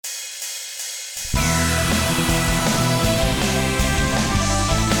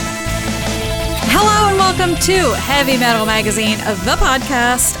welcome to Heavy Metal Magazine, the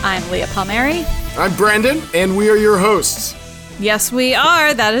podcast. I'm Leah Palmieri. I'm Brendan, and we are your hosts. Yes, we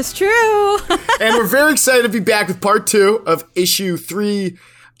are. That is true. And we're very excited to be back with part 2 of issue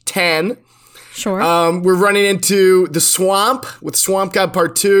 310. Sure. We're running into the swamp with Swamp God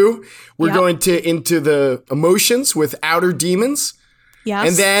part 2. We're going into the emotions with Outer Demons. Yes.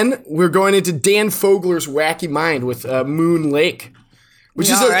 And then we're going into Dan Fogler's Wacky Mind with Moon Lake, which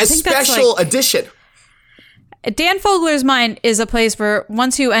is a special edition. Dan Fogler's Mind is a place where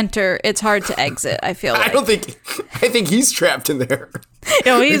once you enter, it's hard to exit, I feel like. I think he's trapped in there.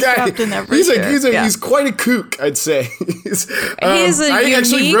 Oh, he's trapped in there for sure. He's quite a kook, I'd say. He's a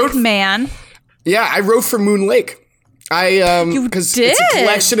unique man. Yeah, I wrote for Moon Lake. Because it's a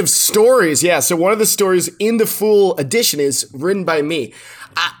collection of stories. Yeah, so one of the stories in the full edition is written by me.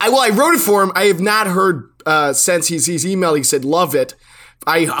 I wrote it for him. I have not heard since he's emailed. He said, love it.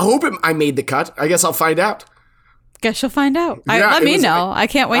 I hope I made the cut. I guess I'll find out. Guess you'll find out. Let me know. I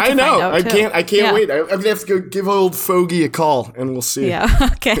can't wait to find out. I can't wait. I'm going to have to go give old Fogey a call, and we'll see. Yeah,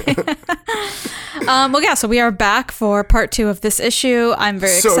 okay. So we are back for part 2 of this issue. I'm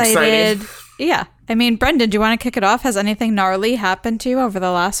very excited. Exciting. Yeah. I mean, Brendan, do you want to kick it off? Has anything gnarly happened to you over the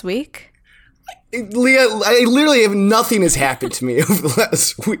last week? Leah, I literally have nothing has happened to me over the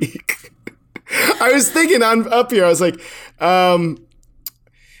last week. I was thinking up here, I was like, one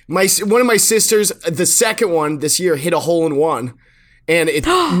of my sisters, the second one this year, hit a hole in one, and it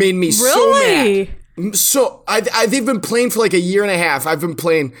made me so mad. So they've been playing for like a year and a half. I've been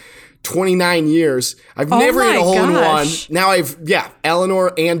playing 29 years. I've never hit a hole in one. Now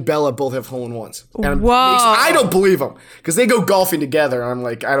Eleanor and Bella both have hole in ones. And whoa! I don't believe them because they go golfing together. And I'm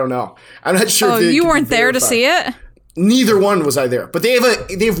like, I don't know. I'm not sure. Oh, you weren't there to see it? Neither one was I there, but they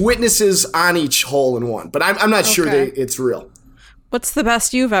have witnesses on each hole in one. But I'm not sure it's real. What's the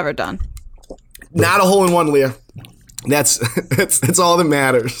best you've ever done? Not a hole in one, Leah. That's all that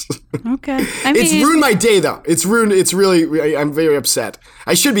matters. Okay. It's ruined my day, though. It's ruined. It's really. I'm very upset.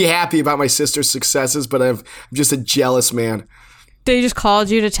 I should be happy about my sister's successes, but I'm just a jealous man. They just called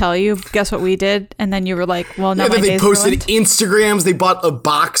you to tell you, guess what we did? And then you were like, well, no, my they day's posted ruined. Instagrams. They bought a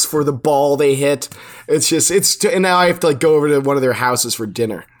box for the ball they hit. And now I have to go over to one of their houses for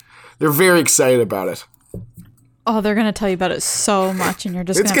dinner. They're very excited about it. Oh, they're going to tell you about it so much, and you're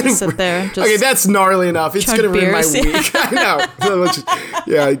just going to sit there and just... Okay, that's gnarly enough. It's going to ruin my week. I know.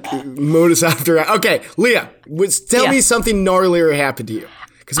 Modus operandi. Okay, Leah, tell me something gnarlier happened to you.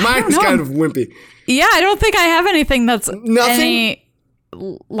 Because mine was kind of wimpy. Yeah, I don't think I have anything that's... Nothing?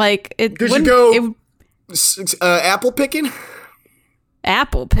 Did you go apple picking?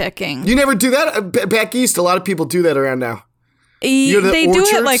 Apple picking? You never do that? Back east, a lot of people do that around now. They do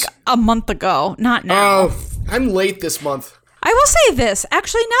it like a month ago, not now. Oh, I'm late this month. I will say this.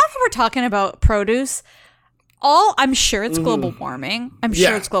 Actually, now that we're talking about produce, I'm sure it's global warming.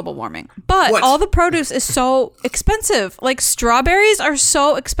 It's global warming. But all the produce is so expensive. Like strawberries are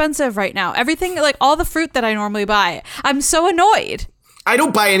so expensive right now. Everything, like all the fruit that I normally buy. I'm so annoyed. I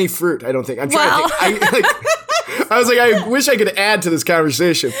don't buy any fruit, I don't think. I'm trying to think. I was like, I wish I could add to this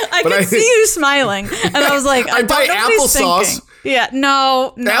conversation. I could see you smiling. And I was like, I buy applesauce. Yeah,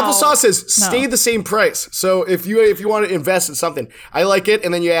 no. Applesauce has stayed the same price. So if you want to invest in something, I like it.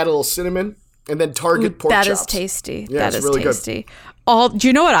 And then you add a little cinnamon and then Target pork chops. That is tasty. Yeah, that is really tasty. Do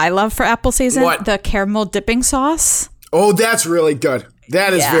you know what I love for apple season? What? The caramel dipping sauce. Oh, that's really good.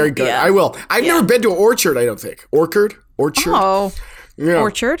 That is very good. Yeah. I will. I've never been to an orchard, I don't think. Orchard? Oh. Yeah.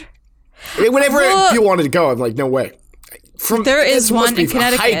 Orchard? Whenever people wanted to go, I'm like, no way. There is one in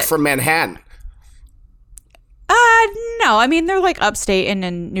Connecticut. Hike from Manhattan. No, I mean, they're like upstate and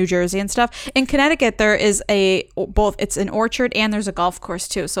in New Jersey and stuff. In Connecticut, there is it's an orchard and there's a golf course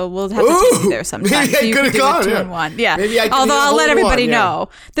too. So we'll have to take you there sometime. Maybe I could have gone. 2 in 1. Yeah. Although I'll let everybody know.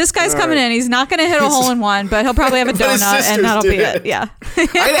 This guy's coming in. He's not going to hit a hole in one, but he'll probably have a donut and that'll be it. Yeah. I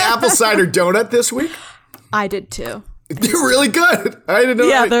had an apple cider donut this week. I did too. They're really good. I didn't know.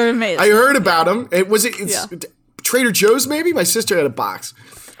 Yeah, they're amazing. I heard about them. It's Trader Joe's maybe? My sister had a box.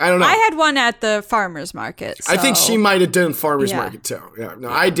 I don't know. I had one at the farmer's market. So. I think she might have done farmer's market too. Yeah. No,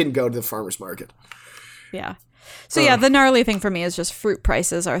 I didn't go to the farmer's market. Yeah. So the gnarly thing for me is just fruit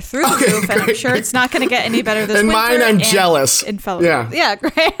prices are through the roof, and I'm sure it's not going to get any better this winter. And mine, I'm jealous. Yeah,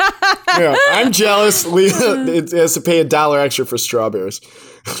 great. Yeah, I'm jealous. Leah has to pay $1 extra for strawberries.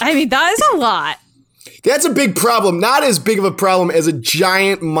 I mean, that is a lot. That's a big problem. Not as big of a problem as a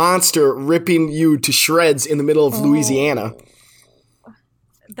giant monster ripping you to shreds in the middle of Louisiana.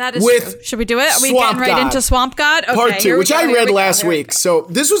 That is true. Should we do it? Are we getting right into Swamp God? Okay, Part 2, which I read last week. So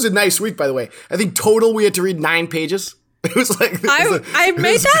this was a nice week, by the way. I think total we had to read 9 pages. It was like I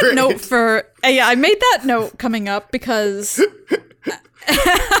made that great. note for I made that note coming up because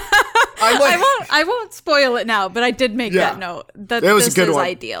I won't spoil it now, but I did make that note. That was a good one.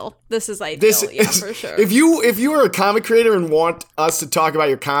 Ideal. This is ideal. For sure. If you are a comic creator and want us to talk about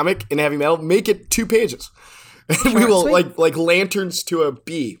your comic in heavy metal, make it 2 pages. And we will like lanterns to a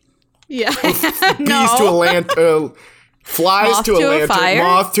bee. Yeah. Bees to a lantern. Flies moth to a lantern.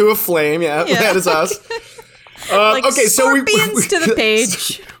 Moth to a flame. Yeah. That is us. Like okay, so we to the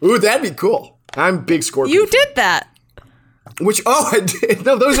page. Ooh, that'd be cool. I'm a big scorpion. You did that. I did.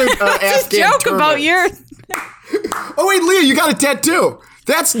 No, those are Afghan joke termites. About yours. Oh wait, Leah, you got a tattoo.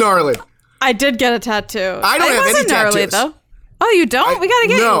 That's gnarly. I did get a tattoo. I don't have any gnarly, tattoos. Though. Oh, you don't? We gotta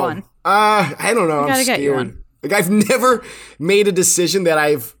get you one. I don't know. We gotta get you one. Like I've never made a decision that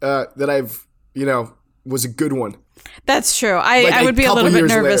I've was a good one. That's true. I would be a little bit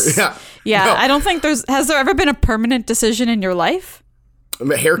nervous. Yeah. No. I don't think has there ever been a permanent decision in your life?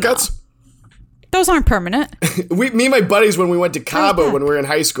 Haircuts? No. Those aren't permanent. Me and my buddies, when we went to Cabo when we were in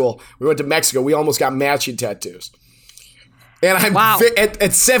high school, we went to Mexico, we almost got matching tattoos. And I'm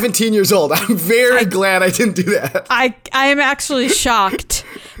at 17 years old, I'm very glad I didn't do that. I am actually shocked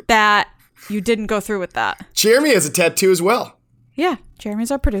that you didn't go through with that. Jeremy has a tattoo as well. Yeah,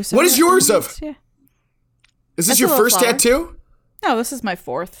 Jeremy's our producer. What is yours of? Yeah. Is this your first tattoo? No, this is my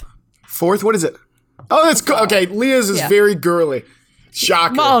fourth. Fourth? What is it? Oh, that's cool. Okay, Leah's is very girly.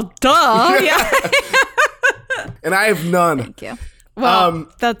 Shocker. Well, duh. Yeah. And I have none. Thank you. Well,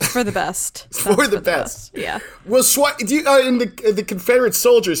 that's for the best. For the best. Yeah. Well, in the Confederate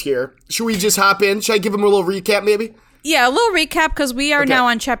soldiers here, should we just hop in? Should I give them a little recap maybe? Yeah, a little recap because we are now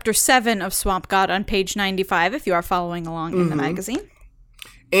on chapter 7 of Swamp God on page 95 if you are following along in the magazine.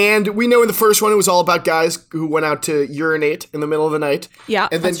 And we know in the first one it was all about guys who went out to urinate in the middle of the night. Yeah.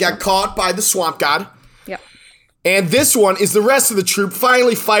 And then got caught by the Swamp God. Yeah. And this one is the rest of the troop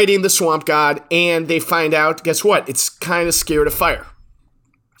finally fighting the Swamp God, and they find out, guess what? It's kind of scared of fire.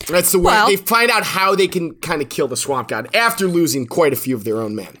 That's the way they find out how they can kind of kill the Swamp God after losing quite a few of their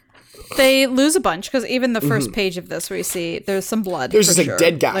own men. They lose a bunch because even the first page of this, we see there's some blood. There's just a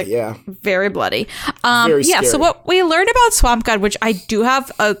dead guy, very bloody. Very scary. So what we learned about Swamp God, which I do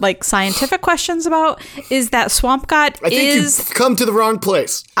have scientific questions about, is that Swamp God I think you've come to the wrong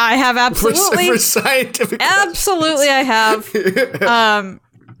place. I have absolutely for scientific. Absolutely, I have.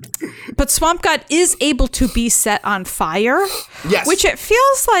 But Swamp God is able to be set on fire. Yes. Which it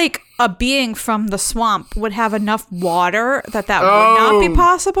feels like a being from the swamp would have enough water that would not be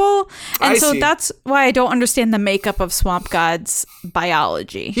possible. And so that's why I don't understand the makeup of Swamp God's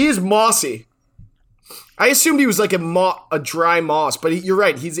biology. He is mossy. I assumed he was like a dry moss, but you're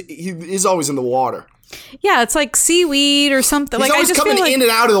right. He is always in the water. Yeah, it's like seaweed or something. He's always coming in and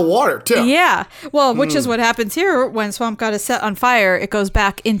out of the water, too. Yeah. Well, which is what happens here when Swamp God is set on fire. It goes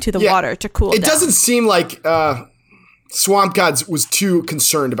back into the water to cool down. It doesn't seem like Swamp God was too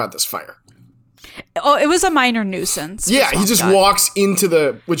concerned about this fire. Oh, it was a minor nuisance. Yeah, he just walks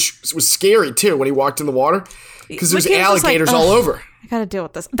into which was scary, too, when he walked in the water. Because there's alligators all over. I got to deal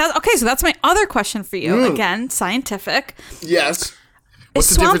with this. Okay, so that's my other question for you. Again, scientific. Yes. What's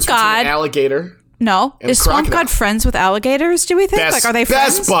the difference between an alligator? No. Is Swamp God friends with alligators, do we think? Are they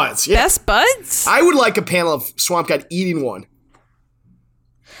friends? Best buds. Yeah. Best buds? I would like a panel of Swamp God eating one.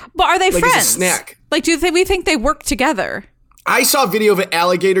 But are they friends? As a snack. We think they work together? I saw a video of an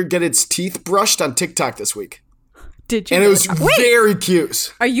alligator get its teeth brushed on TikTok this week. Did you? And it was very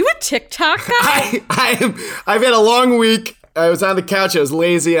cute. Are you a TikTok guy? I've had a long week. I was on the couch. I was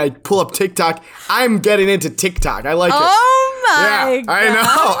lazy. I pull up TikTok. I'm getting into TikTok. I like it. Oh my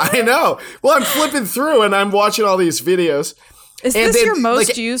God. I know. Well, I'm flipping through and I'm watching all these videos. Is this your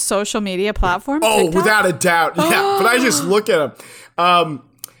most used social media platform? Oh, TikTok? without a doubt. Yeah, but I just look at them.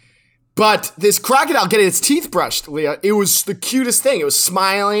 But this crocodile getting its teeth brushed, Leah, it was the cutest thing. It was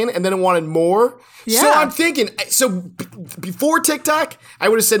smiling and then it wanted more. Yeah. So I'm thinking, before TikTok, I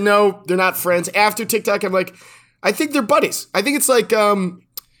would have said, no, they're not friends. After TikTok, I'm like, I think they're buddies. I think it's like, I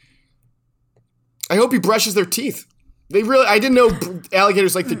hope he brushes their teeth. I didn't know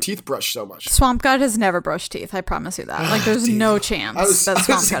alligators like their teeth brushed so much. Swamp God has never brushed teeth. I promise you that. There's no chance that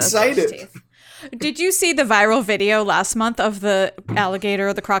Swamp God has brushed teeth. Did you see the viral video last month of the alligator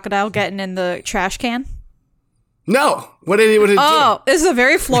or the crocodile getting in the trash can? No. What did it do? Oh, this is a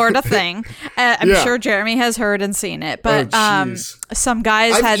very Florida thing. I'm sure Jeremy has heard and seen it. But some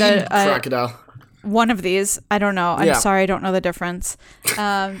guys had a crocodile. One of these. I don't know. I'm sorry. I don't know the difference.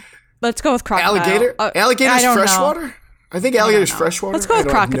 Let's go with crocodile. Alligator? Alligator's freshwater? I think alligator's freshwater. Let's go with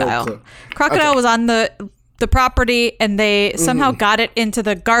crocodile. Crocodile was on the the property and they somehow got it into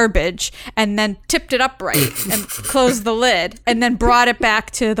the garbage and then tipped it upright and closed the lid and then brought it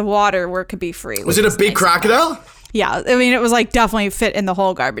back to the water where it could be free. Was it a big crocodile? Yeah. I mean, it was like definitely fit in the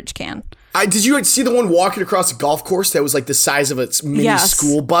whole garbage can. Did you see the one walking across a golf course that was like the size of a mini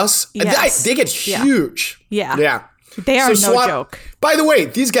school bus? Yes. They get huge. Yeah. Yeah. They are no joke. By the way,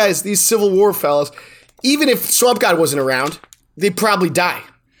 these guys, these Civil War fellas, even if Swamp God wasn't around, they'd probably die.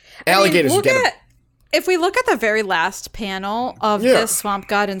 Alligators would get them. If we look at the very last panel of this Swamp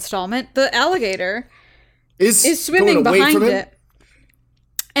God installment, the alligator is swimming behind it.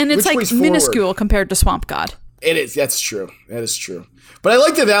 And it's like minuscule compared to Swamp God. It is. That's true. That is true. But I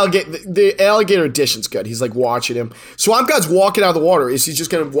like that the alligator addition's good. He's like watching him. Swamp God's walking out of the water. Is he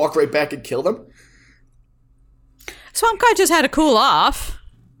just going to walk right back and kill them? Swamp God just had to cool off.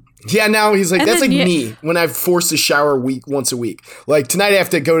 Yeah, now he's like, that's like me when I'm forced to shower once a week. Like tonight I have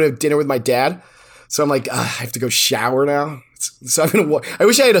to go to dinner with my dad. So I'm like, I have to go shower now. So I'm going to I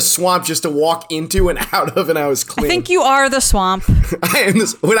wish I had a swamp just to walk into and out of and I was clean. I think you are the swamp.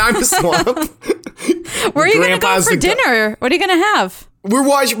 When I'm the swamp. Where are you going to go for dinner? What are you going to have? We're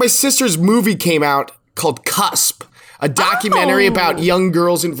watching, my sister's movie came out called Cusp, a documentary about young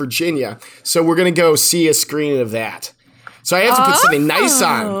girls in Virginia. So we're going to go see a screening of that. So I have to put something nice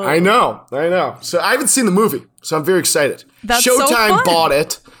on. I know. So I haven't seen the movie, so I'm very excited. That's Showtime bought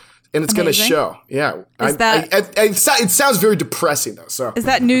it, and it's going to show. Yeah. It sounds very depressing, though. So is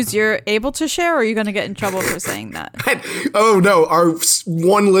that news you're able to share, or are you going to get in trouble for saying that? Oh, no. Our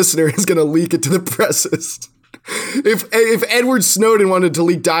one listener is going to leak it to the presses. If Edward Snowden wanted to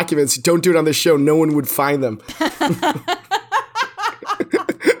leak documents, don't do it on this show. No one would find them.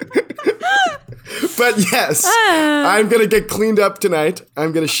 But yes, I'm going to get cleaned up tonight.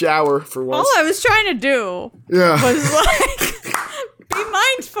 I'm going to shower for once. All I was trying to do was like be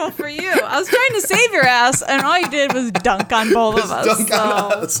mindful for you. I was trying to save your ass, and all you did was dunk on both of us. Dunk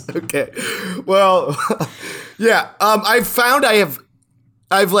on us. Okay. Well, yeah. I found I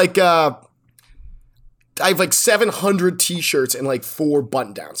have like 700 t-shirts and like 4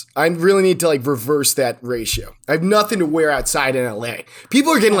 button-downs. I really need to like reverse that ratio. I have nothing to wear outside in LA.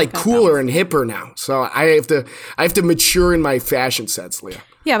 People are getting like cooler and hipper now. So I have to mature in my fashion sense, Leah.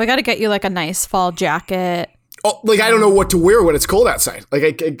 Yeah, we got to get you like a nice fall jacket. Oh, like I don't know what to wear when it's cold outside. Like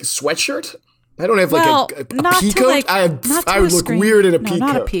a sweatshirt? I don't have like a pea coat. I would look weird in a pea coat.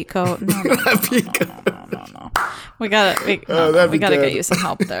 Not a pea coat. No. A pea coat. No. We gotta get you some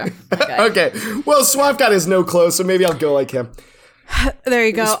help there. Okay. Well, Swamp God has no clothes, so maybe I'll go like him. There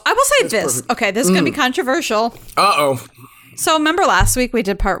you go. I will say this. Perfect. Okay, this is gonna be controversial. Uh-oh. So remember last week we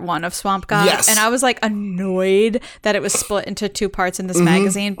did part 1 of Swamp God? Yes. And I was like annoyed that it was split into 2 parts in this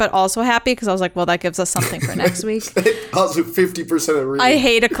magazine, but also happy because I was like, well, that gives us something for next week. Also 50% of reading. I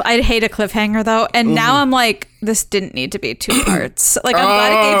hate a cliffhanger though. And now I'm like, this didn't need to be 2 parts. Like I'm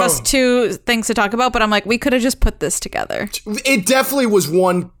glad it gave us 2 things to talk about, but I'm like, we could have just put this together. It definitely was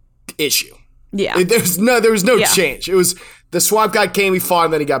one issue. Yeah. There was no change. It was the Swamp God came, he fought,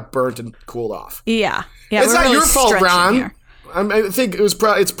 and then he got burnt and cooled off. Yeah. It's not your fault, Ron. I think it's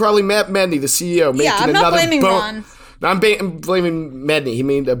probably Matt Medney, the CEO, making I'm not blaming Ron. I'm blaming Medney. He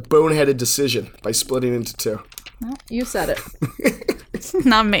made a boneheaded decision by splitting into 2. Well, you said it.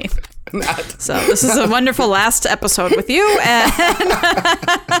 Not me. So this is a wonderful last episode with you. And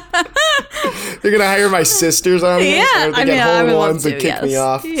you're gonna hire my sisters on me? Yeah, they get hole in ones and kick me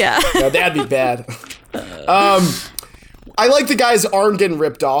off. Yeah. No, that'd be bad. I like the guy's arm getting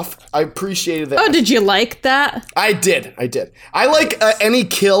ripped off. I appreciated that. Oh, did you like that? I did. I like any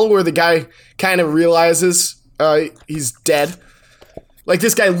kill where the guy kind of realizes he's dead. Like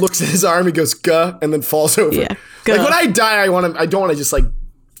this guy looks at his arm, he goes "guh," and then falls over. Yeah, like when I die, I don't want to just like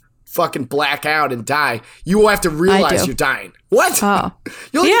fucking black out and die. You will have to realize you're dying. What? Oh.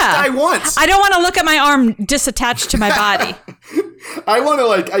 You'll just die once. I don't want to look at my arm disattached to my body. I want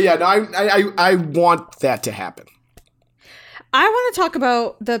to I want that to happen. I want to talk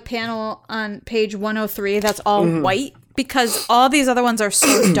about the panel on page 103 that's all white, because all these other ones are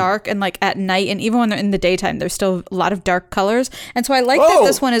so dark and like at night, and even when they're in the daytime, there's still a lot of dark colors. And so I like that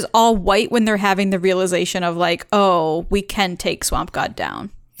this one is all white when they're having the realization of like, oh, we can take Swamp God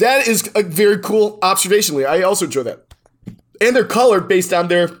down. That is a very cool observation, Lee. I also enjoy that. And they're colored based on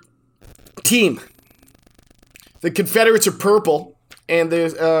their team. The Confederates are purple, and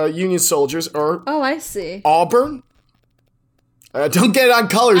the Union soldiers are I see. Auburn. Don't get it on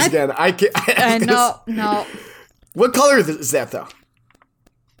colors again. No. What color is that, though?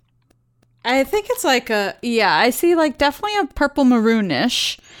 I think it's like I see like definitely a purple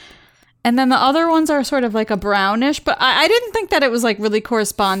maroonish. And then the other ones are sort of like a brownish, but I didn't think that it was like really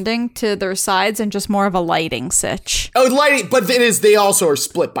corresponding to their sides and just more of a lighting sitch. Oh, lighting, but it is. They also are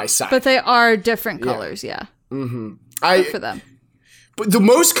split by side. But they are different colors, yeah. Mm-hmm. Good for them. But the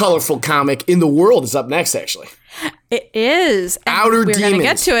most colorful comic in the world is up next, actually. It is. And Outer Demons. We're going to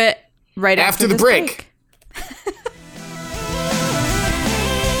get to it right after the break.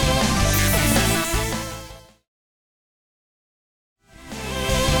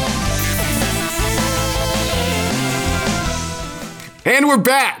 And we're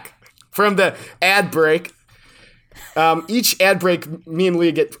back from the ad break. Each ad break, me and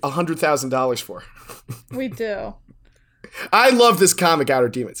Leah get $100,000 for. We do. I love this comic, Outer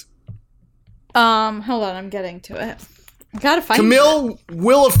Demons. Hold on, I'm getting to it. I gotta find Camille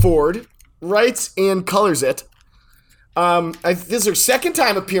Williford writes and colors it. This is her second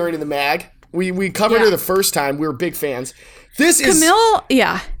time appearing in the mag. We covered her the first time. We were big fans. Camille,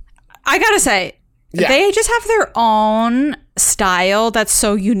 I gotta say, they just have their own style that's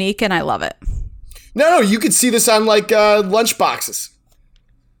so unique, and I love it. No, you could see this on like lunch boxes.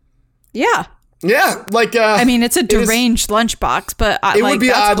 Yeah. Yeah, like I mean, it's a deranged lunchbox, but it would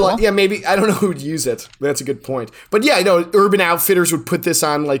be odd. Cool. Maybe I don't know who would use it. That's a good point. But yeah, Urban Outfitters would put this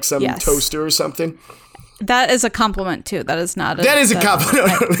on like some toaster or something. That is a compliment too. That is not. That is a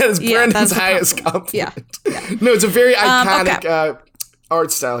compliment. That is Brandon's highest compliment. Yeah. No, it's a very iconic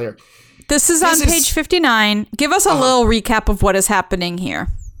art style here. This is on page 59. Give us a little recap of what is happening here.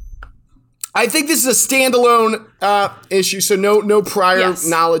 I think this is a standalone issue, so no prior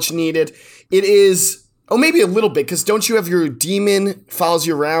knowledge needed. It is, maybe a little bit, because don't you have your demon follows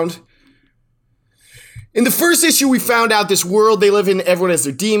you around? In the first issue, we found out this world they live in, everyone has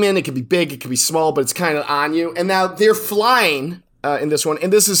their demon. It can be big, it can be small, but it's kind of on you. And now they're flying in this one,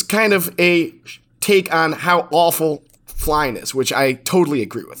 and this is kind of a take on how awful flying is, which I totally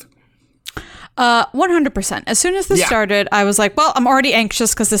agree with. 100%. As soon as this started, I was like, well, I'm already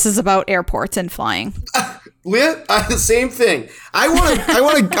anxious because this is about airports and flying. Leah, the same thing. I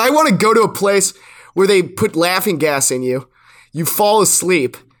want to go to a place where they put laughing gas in you. You fall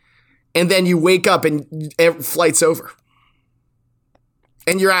asleep, and then you wake up and flight's over,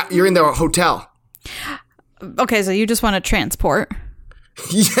 and you're in the hotel. Okay, so you just want to transport.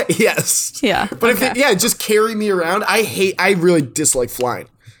 Yeah. Yes. Yeah. But just carry me around. I really dislike flying.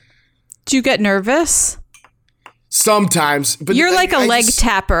 Do you get nervous? Sometimes, but you're like a leg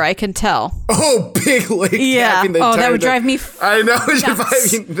tapper, I can tell. Oh, big leg tapping. That would drive me. I know, it would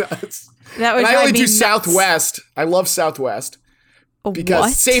drive me nuts. That would. And drive I only me do nuts. Southwest. I love Southwest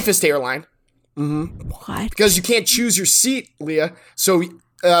because safest airline. Mm-hmm. What? Because you can't choose your seat, Leah. So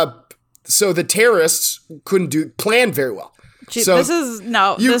the terrorists couldn't plan very well. Gee, so this is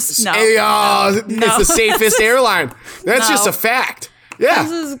no. It's the safest airline. That's just a fact. Yeah.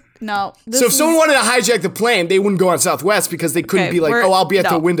 This is. No. So if someone wanted to hijack the plane, they wouldn't go on Southwest because they couldn't be like, I'll be at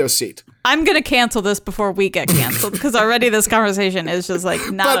the window seat. I'm going to cancel this before we get canceled because already this conversation is just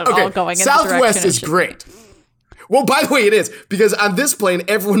like not all going in the direction. Southwest is great. Well, by the way, it is because on this plane,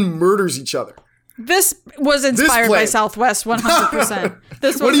 everyone murders each other. This was inspired by Southwest 100%.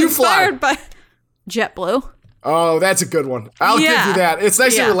 This was inspired by JetBlue. Oh, that's a good one. I'll give you that. It's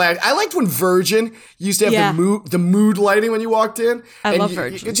nice and relaxed. I liked when Virgin used to have the mood lighting when you walked in. I love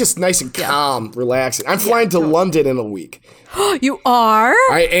Virgin. It's just nice and calm, relaxing. I'm flying to London in a week. You are?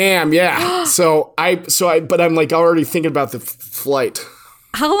 I am, yeah. But I'm like already thinking about the flight.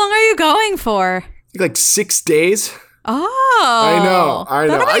 How long are you going for? Like 6 days. Oh. I know.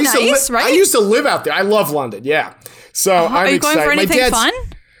 That'll be nice, right? I used to live out there. I love London, yeah. So I'm excited. Are you going for anything fun?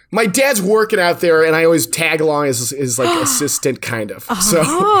 My dad's working out there, and I always tag along as like assistant, kind of.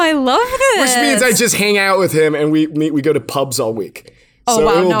 I love this. Which means I just hang out with him, and we go to pubs all week. Oh,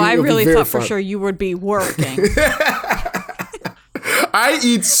 wow. No, I really thought for sure you would be working. I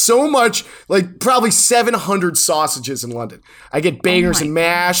eat so much, like probably 700 sausages in London. I get bangers and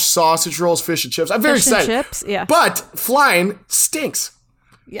mash, sausage rolls, fish and chips. I'm very excited. Chips, yeah. But flying stinks.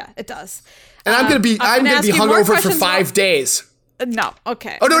 Yeah, it does. And I'm gonna be hungover for 5 days. No,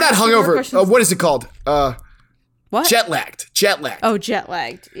 okay. Oh no, not hungover. What is it called? What? Jet lagged. Oh, jet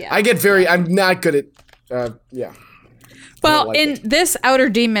lagged. Yeah. I'm not good at. Yeah. Well, in this Outer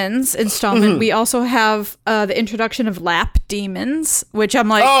Demons installment, we also have the introduction of lap demons, which I'm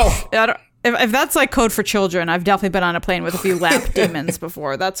like, if that's like code for children, I've definitely been on a plane with a few lap demons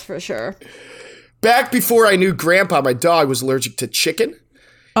before. That's for sure. Back before I knew Grandpa, my dog was allergic to chicken.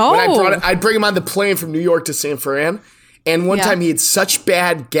 Oh. When I'd bring him on the plane from New York to San Fran. And one time he had such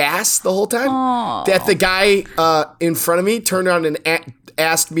bad gas the whole time that the guy in front of me turned around and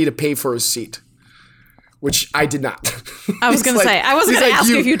asked me to pay for his seat. which I did not. I was going to say, I wasn't going to ask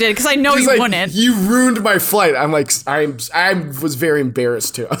you if you did, because I know you wouldn't. You ruined my flight. I'm like, I was very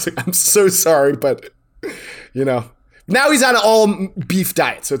embarrassed too. I was like, I'm so sorry, but now he's on an all beef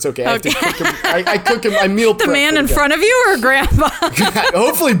diet, so it's okay. I have to cook him. I cook him. I meal prep. The man in front of you or Grandpa?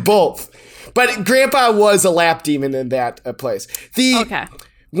 Hopefully both. But Grandpa was a lap demon in that place.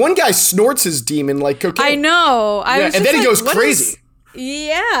 One guy snorts his demon like cocaine. I know. And then he goes crazy.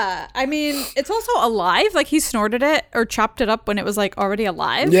 Yeah. I mean, it's also alive. Like he snorted it or chopped it up when it was like already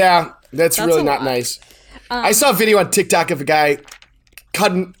alive. Yeah, that's really not nice. I saw a video on TikTok of a guy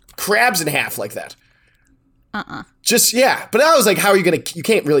cutting crabs in half like that. But I was like, how are you you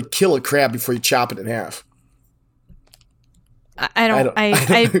can't really kill a crab before you chop it in half. I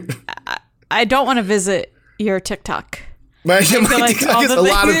don't want to visit your TikTok. My TikTok is a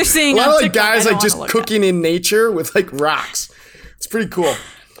lot of guys like just cooking in nature with like rocks. It's pretty cool.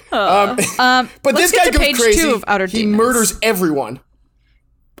 But this guy goes crazy. He murders everyone.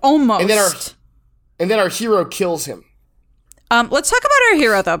 Almost. And then our hero kills him. Let's talk about our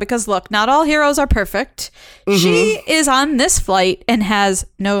hero, though, because, look, not all heroes are perfect. Mm-hmm. She is on this flight and has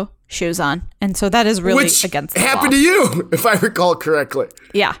no shoes on. And so that is really against the law. Which happened to you, if I recall correctly.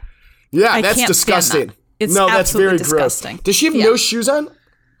 Yeah. Yeah, that's disgusting. That. It's that's very disgusting. Gross. Does she have no shoes on?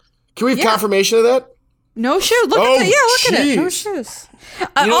 Can we have confirmation of that? No shoes. Look at it. No shoes.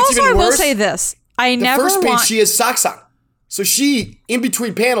 Also, I will say this. The first page, she has socks on. So she, in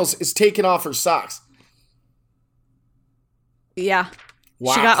between panels, is taking off her socks. Yeah.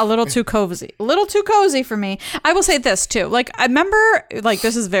 Wow. She got a little too cozy. A little too cozy for me. I will say this, too. Like, I remember, like,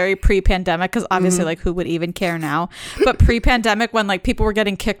 this is very pre-pandemic, because obviously, like, who would even care now? But pre-pandemic, when, like, people were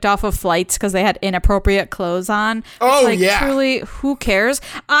getting kicked off of flights because they had inappropriate clothes on. Oh, like, truly, who cares?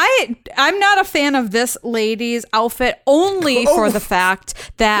 I'm not a fan of this lady's outfit only for the fact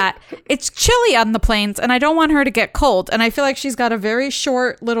that it's chilly on the planes, and I don't want her to get cold. And I feel like she's got a very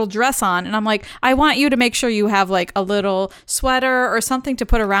short little dress on, and I'm like, I want you to make sure you have, like, a little sweater or something to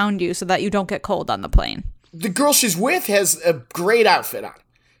put around you so that you don't get cold on the plane. The girl she's with has a great outfit on.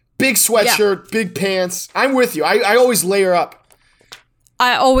 Big sweatshirt, big pants. I'm with you. I always layer up.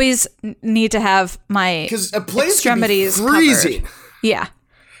 I always need to have my extremities freezing. Covered. Yeah.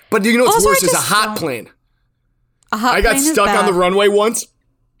 But you know what's worse is a hot plane. I got stuck on the runway once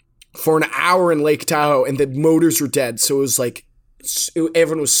for an hour in Lake Tahoe and the motors were dead. So it was like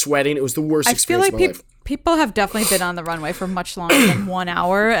everyone was sweating. It was the worst experience of my life. People have definitely been on the runway for much longer than 1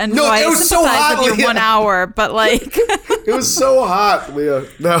 hour, and no, it was so hot with your 1 hour. But like, it was so hot, Leah.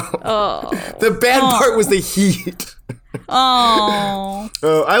 No, the bad part was the heat. I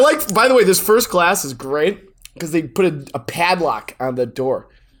like. By the way, this first class is great because they put a padlock on the door.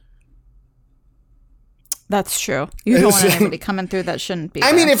 That's true. You don't want anybody coming through that shouldn't be.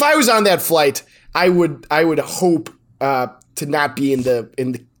 I mean, if I was on that flight, I would hope to not be in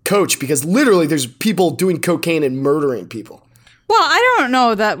the coach, because literally there's people doing cocaine and murdering people. Well, I don't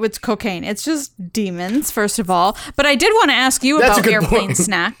know that it's cocaine. It's just demons, first of all. But I did want to ask you about airplane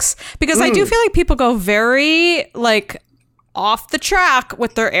snacks, because I do feel like people go very like off the track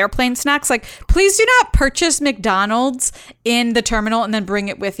with their airplane snacks. Like, please do not purchase McDonald's in the terminal and then bring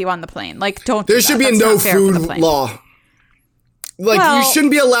it with you on the plane. Like, don't. There should be a no food law. Like, you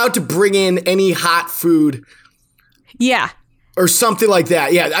shouldn't be allowed to bring in any hot food. Yeah. Or something like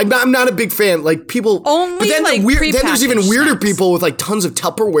that. Yeah, I'm not a big fan. Like, people... Only, but then, like, then there's even weirder people with, like, tons of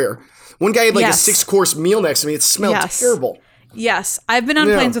Tupperware. One guy had, like, a 6-course meal next to me. It smelled terrible. Yes. I've been on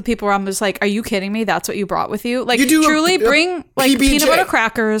planes with people where I'm just like, are you kidding me? That's what you brought with you? Like, you truly bring, like, PB&J. Peanut butter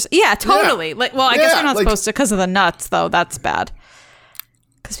crackers. Yeah, totally. Yeah. Like, well, I guess you're not supposed to because of the nuts, though. That's bad.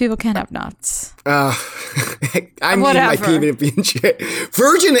 Because people can't have nuts. I need my PB&J.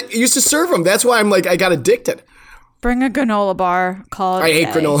 Virgin used to serve them. That's why I'm like, I got addicted. Bring a granola bar. I hate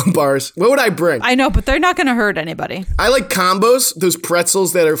granola bars. What would I bring? I know, but they're not going to hurt anybody. I like combos. Those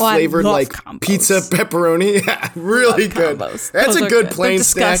pretzels that are flavored like pizza pepperoni. Yeah, really good. Combos. That's a good plain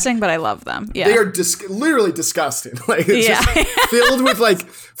snack. Disgusting, but I love them. Yeah, they are literally disgusting. Like, it's just filled with like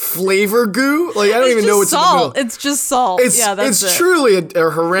flavor goo. Like, I don't even know what's salt. It's just salt. It's truly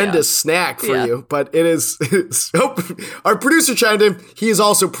a horrendous snack for you, but it is. Our producer chimed in. He is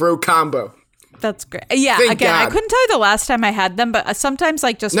also pro combo. That's great. Yeah, Thank God. I couldn't tell you the last time I had them, but sometimes,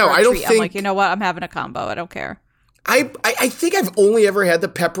 like, just for a treat, I'm like, you know what? I'm having a combo. I don't care. I think I've only ever had the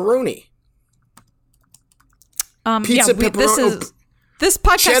pepperoni. Pizza pepperoni. This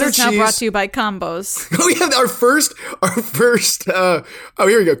podcast is now brought to you by Combos. Oh yeah, our first.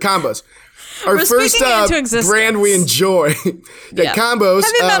 Here we go, Combos. Our first brand we enjoy. Combos.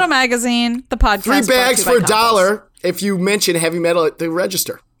 Heavy Metal Magazine, the podcast. 3 bags for $1 if you mention heavy metal at the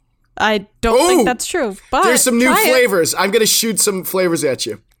register. I don't think that's true. But there's some new flavors. I'm going to shoot some flavors at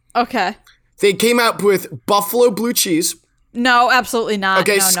you. Okay. They came out with buffalo blue cheese. No, absolutely not.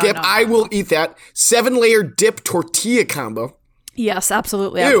 Okay, no, skip. No, I will eat that. 7-layer dip tortilla combo. Yes,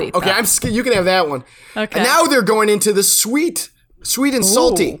 absolutely. I would eat that. You can have that one. Okay. And now they're going into the sweet and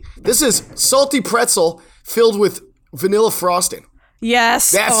salty. This is salty pretzel filled with vanilla frosting.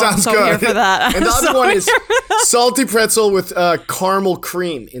 Yes. That sounds I'm so good. Here for that. And the other one is salty pretzel with caramel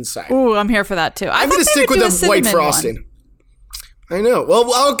cream inside. Ooh, I'm here for that too. I'm going to stick with the white frosting. One. I know. Well,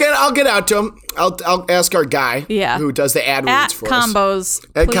 I'll get out to him. I'll ask our guy who does the ad reads for us.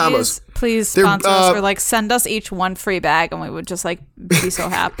 At Combos. Please sponsor us or send us each one free bag and we would just be so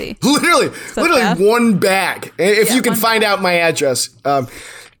happy. literally one bag. If you can find out my address.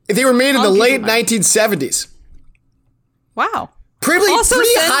 They were made in the late 1970s. Wow. Pretty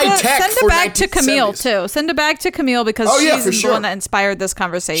high tech. Send a bag to Camille too. Send a bag to Camille because she's the one that inspired this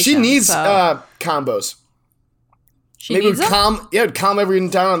conversation. She needs combos. Maybe it would calm everyone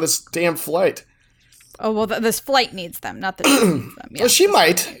down on this damn flight. Oh well, this flight needs them, not that she needs them. Yeah. Well, she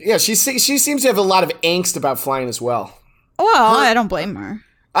might. Yeah, she seems to have a lot of angst about flying as well. Well, I don't blame her.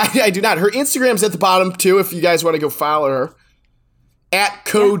 I do not. Her Instagram's at the bottom too. If you guys want to go follow her, at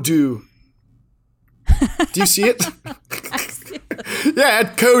Kodu. Do you see it? Yeah,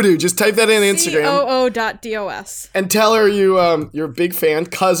 at Kodu. Just type that in Instagram. COO.DOS. And tell her you're a big fan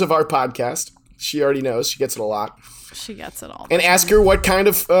because of our podcast. She already knows. She gets it a lot. She gets it all. And ask her what kind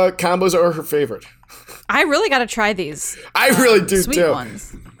of combos are her favorite. I really got to try these. I really do sweet too.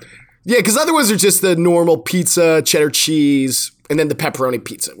 Ones. Yeah, because other ones are just the normal pizza, cheddar cheese, and then the pepperoni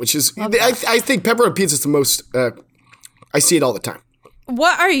pizza, which is, I think pepperoni pizza is the most, I see it all the time.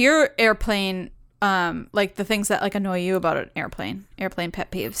 What are your airplane, the things that annoy you about an airplane pet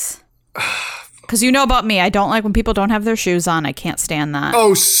peeves? Because you know about me, I don't like when people don't have their shoes on. I can't stand that.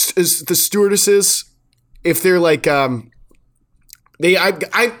 Oh, is the stewardesses, if they're I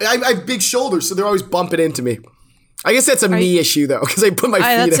have big shoulders, so they're always bumping into me. I guess that's a me issue though, because I put my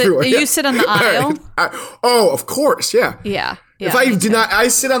feet everywhere. You sit on the aisle? Of course, yeah. Yeah. If I do not, I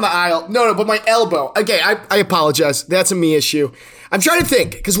sit on the aisle. No, but my elbow. Okay, I apologize. That's a me issue. I'm trying to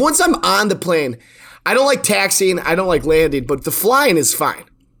think, because once I'm on the plane, I don't like taxiing, I don't like landing, but the flying is fine.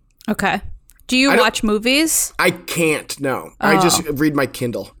 Okay. Do you watch movies? I can't, no. I just read my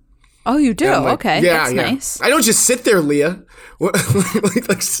Kindle. Oh, you do? Okay. Yeah, that's nice. I don't just sit there, Leah.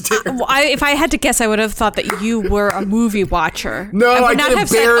 Stare. If I had to guess, I would have thought that you were a movie watcher. No, I would not have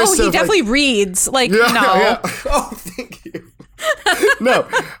said, he definitely reads. No. Yeah. Oh, thank you. No,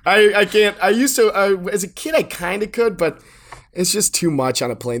 I can't. I used to, as a kid, I kind of could, but it's just too much on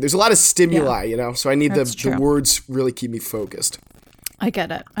a plane. There's a lot of stimuli, so I need the words really keep me focused. I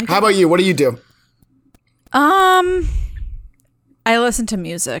get it. How about you? What do you do? I listen to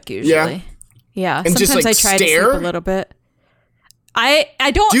music usually. Yeah. And sometimes I try to sleep a little bit. I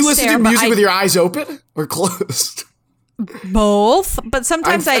don't. Do you listen to music with your eyes open or closed? Both, but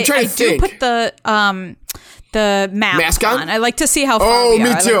sometimes I do put the mask on. I like to see how far we are.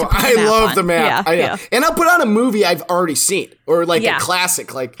 Me too. I love the map. Yeah. And I'll put on a movie I've already seen or a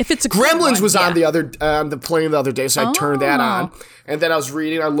classic. If it's a Gremlins was on the plane the other day, so I turned that on. And then I was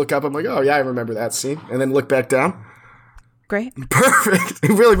reading. I look up. I'm like, oh yeah, I remember that scene. And then look back down. Great. Perfect. It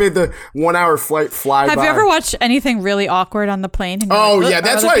really made the 1 hour flight fly by. Have you ever watched anything really awkward on the plane? Oh, yeah.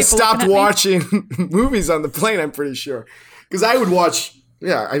 That's why I stopped watching movies on the plane, I'm pretty sure. Because I would watch,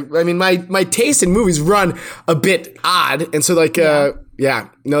 I mean, my taste in movies run a bit odd. And so,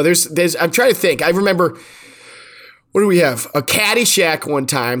 no, there's, I'm trying to think. I remember, what do we have? A Caddyshack one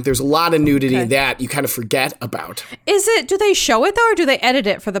time. There's a lot of nudity that you kind of forget about. Do they show it, though, or do they edit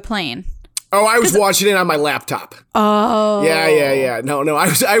it for the plane? Oh, I was watching it on my laptop. Oh. Yeah. No.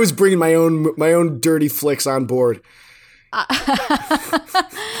 I was bringing my own dirty flicks on board. I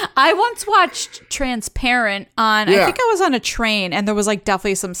once watched Transparent on, I think I was on a train, and there was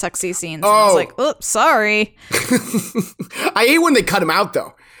definitely some sexy scenes. And I was like, oops, sorry. I hate when they cut them out,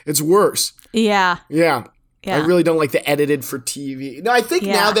 though. It's worse. Yeah. I really don't like the edited for TV. No, I think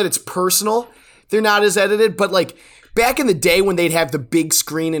now that it's personal, they're not as edited, but back in the day when they'd have the big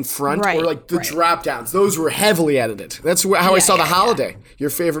screen in front or the drop downs, those were heavily edited. That's how I saw The Holiday, your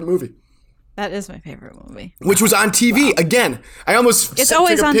favorite movie. That is my favorite movie. Which was on TV. Again, I almost It's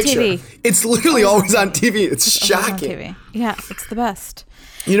always on TV. It's literally always on TV. It's shocking. On TV. Yeah, it's the best.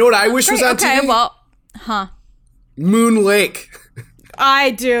 You know what I wish was on TV? Okay, well, Moon Lake.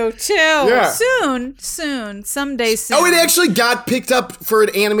 I do too. Yeah. Someday soon. Oh, it actually got picked up for an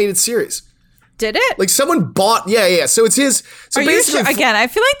animated series. Did it? Someone bought, yeah. So it's his. So are you sure? Again, I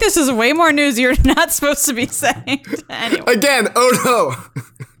feel like this is way more news you're not supposed to be saying. Anyway. Again, oh no.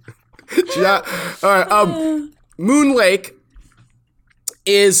 All right. Moon Lake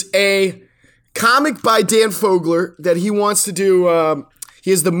is a comic by Dan Fogler that he wants to do. He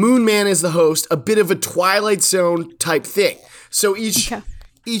has the Moon Man as the host, a bit of a Twilight Zone type thing. So each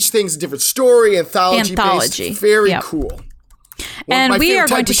thing's a different story, anthology. Based, very cool. And we are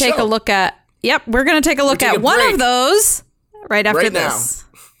going to take a look at. Yep, we're going to take a look at one of those right after this.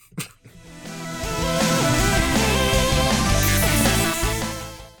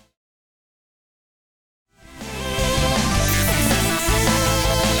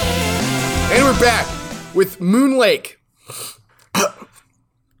 And we're back with Moon Lake.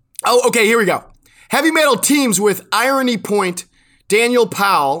 Oh, okay, here we go. Heavy Metal teams with Irony Point, Daniel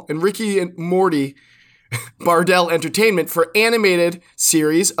Powell, and Ricky and Morty Bardell Entertainment for animated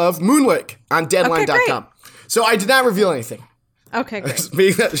series of Moon Lake on Deadline.com. So I did not reveal anything. Okay, great.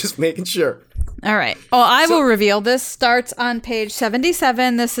 Just making sure. All right. Well, I will reveal. This starts on page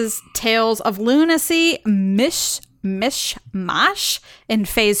 77. This is Tales of Lunacy, Mishmash in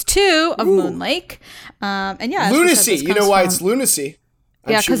phase 2 of Moon Lake. And yeah, lunacy. You know why it's lunacy?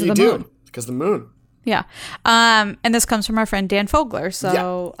 I'm sure you do. Because of the moon. Yeah. And this comes from our friend Dan Fogler.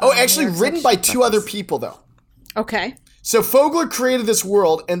 So actually written by 2 other people though. Okay. So Fogler created this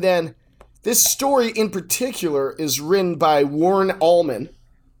world, and then this story in particular is written by Warren Allman.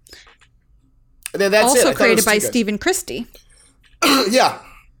 And then that's also created by Stephen Christie. Yeah.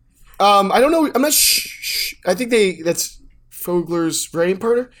 I don't know. I'm not I think that's Fogler's writing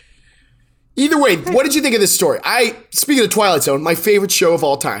partner. Either way, what did you think of this story? Speaking of Twilight Zone, my favorite show of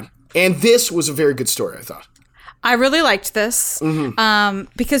all time. And this was a very good story, I thought. I really liked this.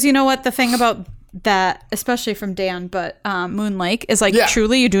 Because you know what? The thing about that, especially from Dan, but Moon Lake, is like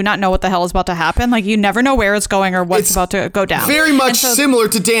truly you do not know what the hell is about to happen. Like you never know where it's going or what's about to go down. Very much similar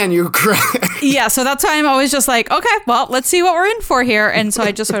to Dan, you're correct. Yeah, so that's why I'm always just like, okay, well, let's see what we're in for here. And so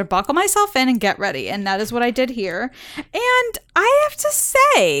I just sort of buckle myself in and get ready. And that is what I did here. And I have to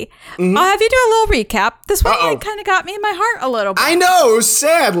say, I'll have you do a little recap. This one kind of got me in my heart a little bit. I know, it was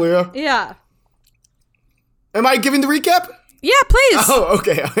sad, Leah. Yeah. Am I giving the recap? Yeah, please. Oh,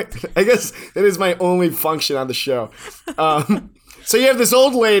 okay. I guess that is my only function on the show. So you have this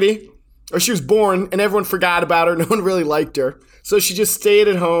old lady, or she was born, and everyone forgot about her. No one really liked her. So she just stayed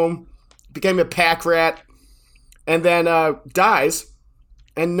at home, became a pack rat, and then dies.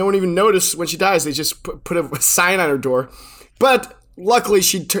 And no one even noticed when she dies. They just put a sign on her door. But luckily,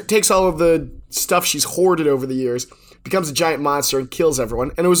 she takes all of the stuff she's hoarded over the years, becomes a giant monster, and kills everyone.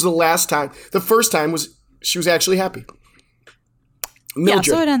 And it was the first time she was actually happy. Mildred.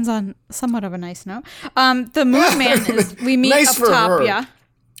 Yeah, so it ends on somewhat of a nice note. The Moon Man is, we meet nice up for top, her. yeah.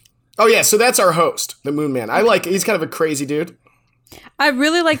 Oh yeah, so that's our host, the Moon Man. He's kind of a crazy dude. I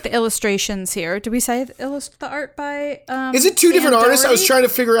really like the illustrations here. Did we say the art by Is it 2 different artists? I was trying to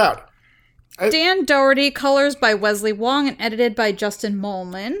figure out. Dan Doherty, colors by Wesley Wong, and edited by Justin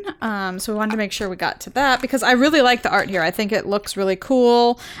Molman. So we wanted to make sure we got to that because I really like the art here. I think it looks really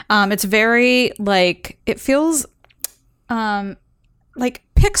cool. It's very it feels like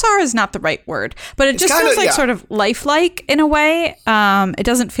Pixar is not the right word, but it just feels like sort of lifelike in a way. It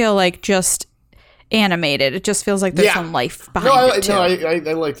doesn't feel like just animated. It just feels like there's some life behind it too. No,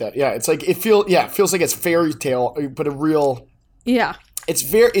 I like that. Yeah, it's like it feels like it's fairy tale, but a real. Yeah.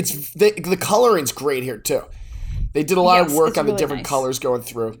 The coloring's great here too. They did a lot of work on the different colors going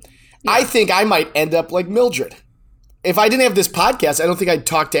through. Yeah. I think I might end up like Mildred. If I didn't have this podcast, I don't think I'd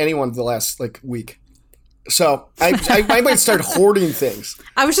talk to anyone the last week. So I might start hoarding things.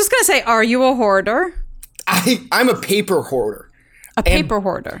 I was just gonna say, are you a hoarder? I'm a paper hoarder. A paper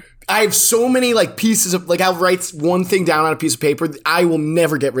hoarder. I have so many pieces of I'll write one thing down on a piece of paper. I will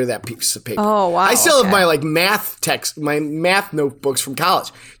never get rid of that piece of paper. Oh wow! I still have my math notebooks from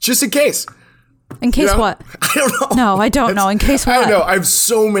college, just in case. In case what? I don't know. No, I don't know. In case what? I don't know. I have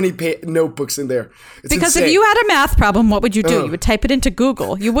so many notebooks in there. It's because insane. if you had a math problem, what would you do? You would type it into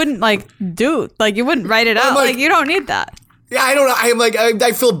Google. You wouldn't you wouldn't write it out. You don't need that. Yeah, I don't know.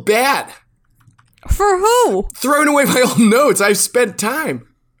 I feel bad. For who? Throwing away my old notes. I've spent time.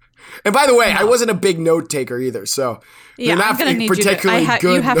 And by the way, I wasn't a big note taker either, so yeah, they're not particularly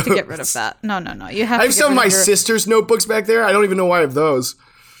good. You have notes. to get rid of that. No. You have. I have some of my sister's notebooks back there. I don't even know why I have those.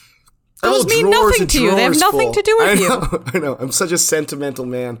 Those mean nothing to you. They have nothing to do with you. I know. I'm such a sentimental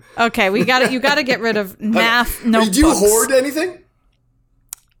man. Okay, you got to get rid of math notebooks. Do you hoard anything?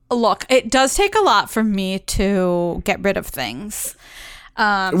 Look, it does take a lot for me to get rid of things.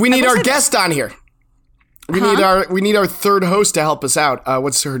 We need our guest on here. We need our third host to help us out.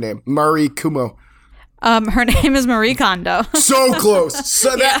 What's her name? Marie Kumo. Her name is Marie Kondo. So close.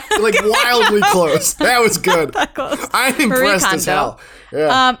 So that like wildly close. That was good. That close. I'm impressed as hell.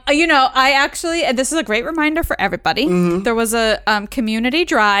 Yeah. I actually, and this is a great reminder for everybody. Mm-hmm. There was a community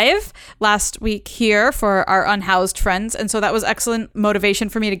drive last week here for our unhoused friends, and so that was excellent motivation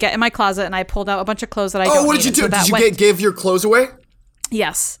for me to get in my closet, and I pulled out a bunch of clothes that I don't need. Oh, what did you do? Did you give your clothes away?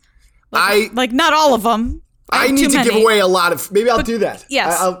 Yes. Like not all of them. I need to give away a lot of. Maybe I'll do that.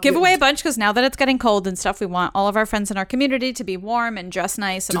 Yes, give away a bunch because now that it's getting cold and stuff, we want all of our friends in our community to be warm and dress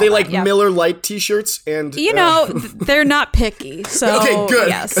nice. And do they like Miller Lite T-shirts? And they're not picky. So okay, good.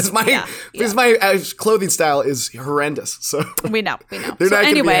 Yes, because my clothing style is horrendous. So we know. They're not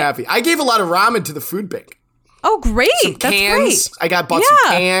going to be happy. I gave a lot of ramen to the food bank. Oh, great! That's great. I bought some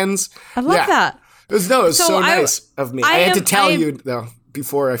cans. I love that. It was so nice of me. I had to tell you though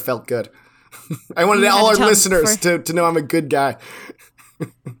before I felt good. I wanted all our listeners to know I'm a good guy.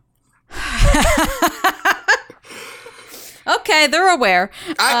 Okay, they're aware.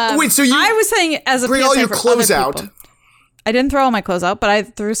 Wait, so I was saying as a bring PSA all your for clothes other out. People. I didn't throw all my clothes out, but I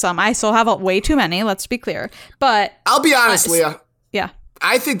threw some. I still have way too many. Let's be clear. But I'll be honest, Leah. Yeah.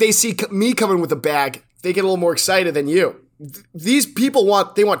 I think they see me coming with a bag. They get a little more excited than you. These people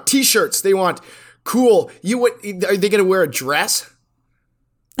want T-shirts. They want cool. Are they going to wear a dress?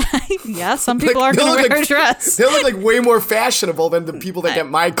 Yeah, some people are going to wear a dress. They look like way more fashionable than the people that get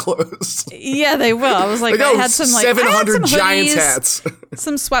my clothes. Yeah, they will. I was like I had some 700 Giants hats,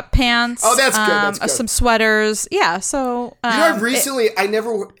 some sweatpants. Oh, that's good. That's good. Some sweaters. Yeah. So I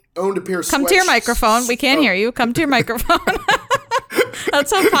never owned a pair of. Come to your microphone. We can't hear you. Come to your microphone.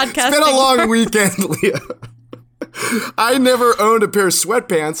 That's how podcasting. It's been a long weekend, Leah. I never owned a pair of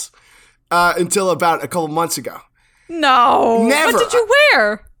sweatpants until about a couple months ago. No. Never. What did you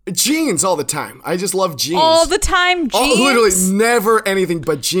wear? Jeans all the time. I just love jeans. All the time jeans? Literally never anything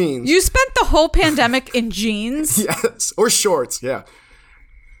but jeans. You spent the whole pandemic in jeans? Yes. Or shorts, yeah.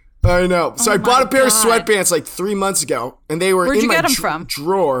 I know. So I bought a pair of sweatpants like 3 months ago, and they were Where'd in you my get them from?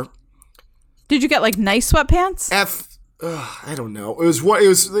 drawer. Did you get like nice sweatpants? I don't know. It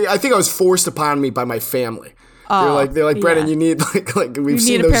was. I think I was forced upon me by my family. They're like, Brennan, you need like we've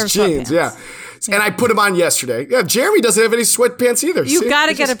seen those jeans, yeah. And I put them on yesterday. Yeah, Jeremy doesn't have any sweatpants either. You got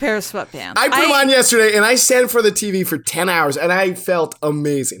to get a pair of sweatpants. I put them on yesterday, and I sat in front of the TV for 10 hours, and I felt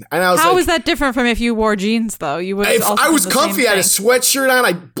amazing. And I was How is that different from if you wore jeans, though? You would. If I was comfy, I had a sweatshirt on.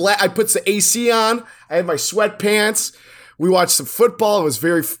 I put the AC on. I had my sweatpants. We watched some football. It was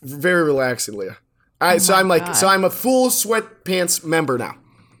very, very relaxing, Leah. So I'm a full sweatpants member now.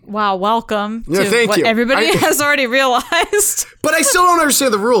 Wow, welcome to thank what you. Everybody has already realized. But I still don't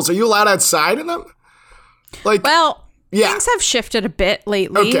understand the rules. Are you allowed outside in them? Things have shifted a bit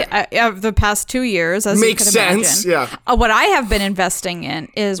lately the past 2 years, as Makes you can sense, imagine. yeah. What I have been investing in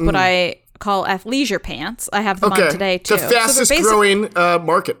is what I call athleisure pants. I have them on today, too. The fastest growing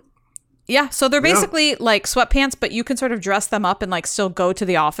market. Yeah, so they're basically like sweatpants, but you can sort of dress them up and like still go to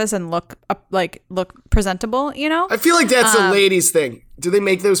the office and look presentable, you know? I feel like that's a ladies thing. Do they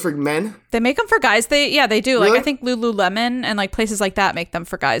make those for men? They make them for guys. They do. Really? Like I think Lululemon and like places like that make them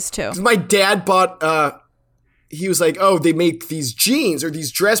for guys too. My dad bought he was like, "Oh, they make these jeans or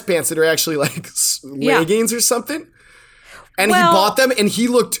these dress pants that are actually like leggings or something." And he bought them, and he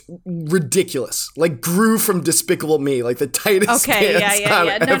looked ridiculous. Like, grew from Despicable Me, like the tightest pants.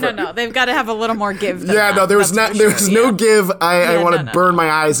 No. They've got to have a little more give than that. No, there was no give. I want to burn my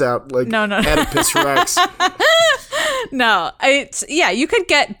eyes out like no. Oedipus Rex. No, you could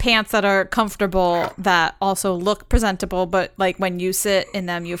get pants that are comfortable that also look presentable, but like when you sit in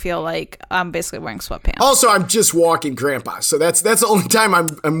them, you feel like I'm basically wearing sweatpants. Also, I'm just walking grandpa, so that's the only time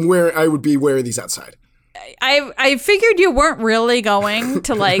I would be wearing these outside. I figured you weren't really going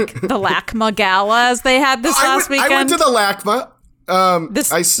to like the LACMA gala as they had this last weekend. I went to the LACMA.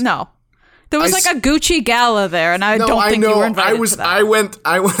 There was like a Gucci gala there, and I don't think you were invited to that. I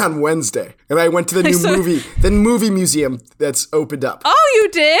went on Wednesday, and I went to the new movie museum that's opened up. Oh, you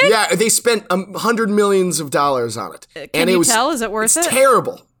did? Yeah, they spent $100 million on it. Can you tell? Is it worth it? It's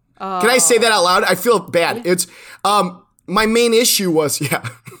terrible. Oh. Can I say that out loud? I feel bad. It's my main issue was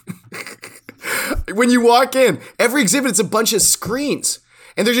when you walk in, every exhibit it's a bunch of screens,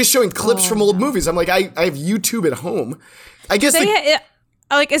 and they're just showing clips from old movies. I'm like, I have YouTube at home. I guess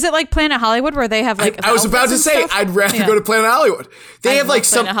is it like Planet Hollywood where they have like? I was about to say I'd rather go to Planet Hollywood. They have like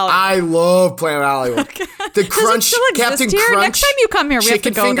some. I love Planet Hollywood. Okay. The Crunch, Captain Crunch. Next time you come here, we have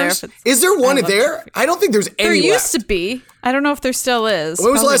to go fingers. there. Is there one there? I don't think there's any. There used to be. I don't know if there still is.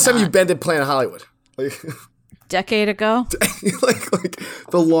 When was the last time you've been to Planet Hollywood? Decade ago. like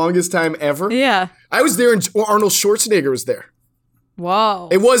the longest time ever. Yeah. I was there and Arnold Schwarzenegger was there. Whoa.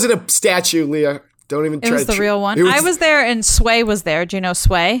 It wasn't a statue, Leah. Don't even try. It was the real one. I was there, and Sway was there. Do you know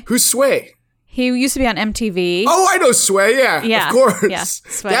Sway? Who's Sway? He used to be on MTV. Oh, I know Sway. Yeah, of course. Yeah,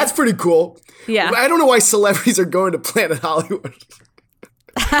 Sway. That's pretty cool. Yeah. I don't know why celebrities are going to Planet Hollywood.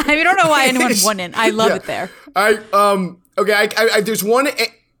 I don't know why anyone wouldn't. I love it there. Okay. There's one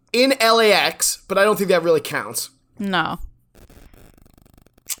in LAX, but I don't think that really counts. No.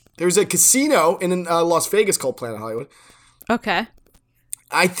 There's a casino in Las Vegas called Planet Hollywood. Okay.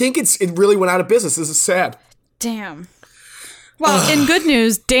 I think it really went out of business. This is sad. Damn. Well, in good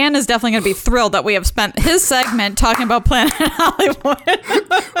news, Dan is definitely going to be thrilled that we have spent his segment talking about Planet Hollywood.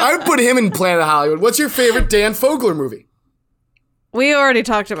 I would put him in Planet Hollywood. What's your favorite Dan Fogler movie? We already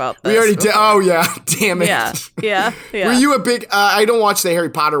talked about this. We already did. Oh, yeah. Damn it. Yeah. Were you a big... I don't watch the Harry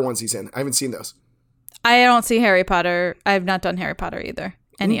Potter ones he's in. I haven't seen those. I don't see Harry Potter. I've not done Harry Potter either.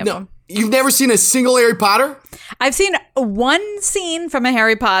 Any of them. You've never seen a single Harry Potter? I've seen one scene from a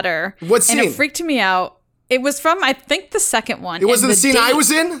Harry Potter. What scene? And it freaked me out. It was from, I think, the second one. It wasn't the scene I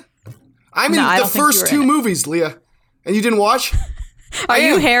was in? I'm in the first two movies, Leah. And you didn't watch? Are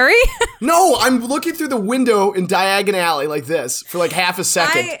you Harry? No, I'm looking through the window in Diagon Alley like this for like half a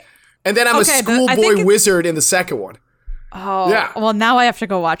second. And then I'm a schoolboy wizard in the second one. Oh. Yeah. Well, now I have to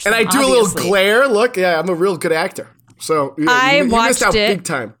go watch them, and I do obviously. A little glare. Look, yeah, I'm a real good actor. So you missed out big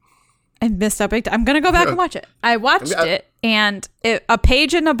time. I missed out big time. I'm going to go back and watch it. I watched it, and a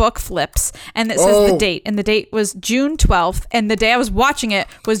page in a book flips, and it says the date. And the date was June 12th, and the day I was watching it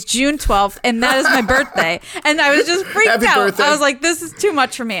was June 12th, and that is my birthday. And I was just freaked out. Birthday. I was like, this is too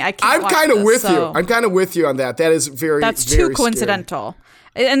much for me. I can't watch this. I'm kind of with you on that. That is That's too coincidental. Scary.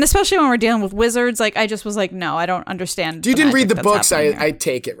 And especially when we're dealing with wizards, like I just was like, no, I don't understand. You didn't read the books, I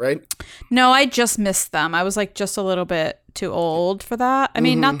take it, right? No, I just missed them. I was like just a little bit too old for that. I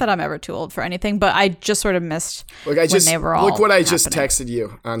mean, not that I'm ever too old for anything, but I just sort of missed when they were all Look what I happening. just texted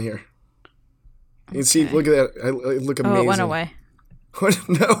you on here. You can see, look at that. I look amazing. Oh, it went away. What?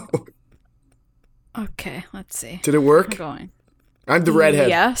 No. Okay, let's see. Did it work? I'm going. I'm the redhead.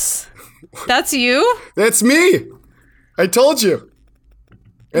 Yes. That's you? That's me. I told you.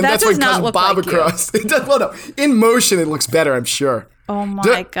 And that that's does my not cousin look Bob like across. It does, well, no. In motion, it looks better, I'm sure. Oh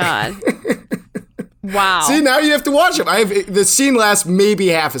my God. Wow. See, now you have to watch them. The scene lasts maybe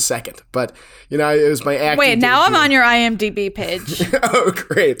half a second, but it was my acting. Wait, now I'm on your IMDb page. Oh,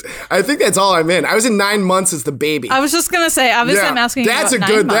 great! I think that's all I'm in. I was in 9 months as the baby. I was just gonna say, obviously, I'm asking. That's you about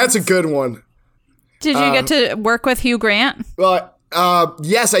 9 months. That's a good one. Did you get to work with Hugh Grant? Well,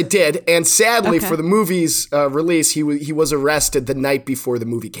 yes, I did. And sadly, for the movie's release, he was arrested the night before the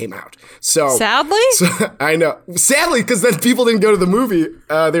movie came out. So sadly, I know. Sadly, because then people didn't go to the movie.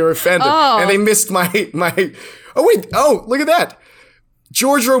 They were offended, and they missed my. Oh wait! Oh, look at that!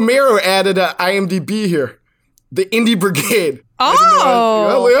 George Romero added IMDb here. The Indie Brigade.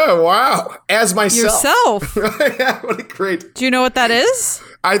 Oh yeah! Wow. As myself. Yeah, what a great. Do you know what that is?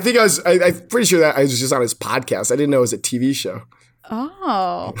 I think I'm pretty sure that I was just on his podcast. I didn't know it was a TV show.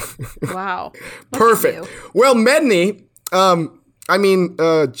 Oh, wow. Perfect. Well, Medney,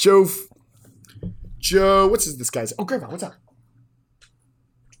 Joe, what's this guy's? Oh, Grandma, what's up?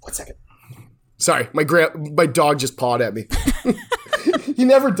 1 second. Sorry, my dog just pawed at me. He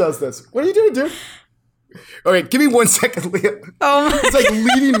never does this. What are you doing, dude? All right, give me 1 second, Leah. Oh my It's like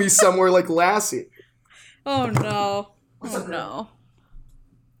leading me somewhere like Lassie. Oh, no. Oh, no.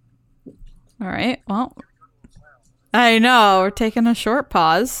 All right, well. I know. We're taking a short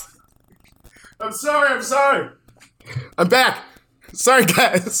pause. I'm sorry. I'm back. Sorry,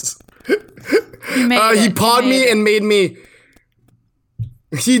 guys. He pawed me and made me...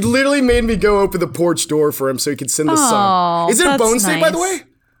 He literally made me go open the porch door for him so he could send the sun. Is it a Bones Day, by the way?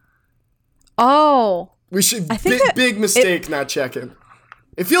 Oh. We should... Big mistake not checking.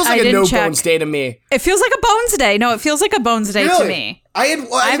 It feels like a no-bones day to me. It feels like a Bones Day. No, it feels like a Bones Day to me. I had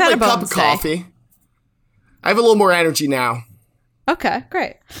my cup of coffee. I have a little more energy now. Okay,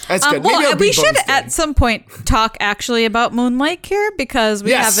 great. That's good. Well, we should at some point talk actually about Moonlight here because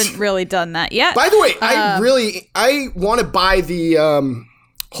we haven't really done that yet. By the way, I want to buy the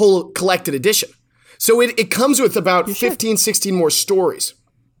whole collected edition. So it comes with about 15, 16 more stories.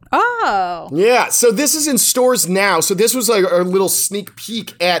 Oh. Yeah, so this is in stores now. So this was like our little sneak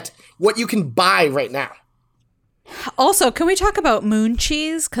peek at what you can buy right now. Also, can we talk about moon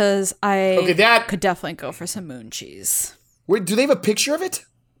cheese? Because I could definitely go for some moon cheese. Wait, do they have a picture of it?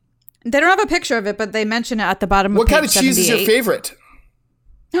 They don't have a picture of it, but they mention it at the bottom of page 78. What kind of cheese is your favorite?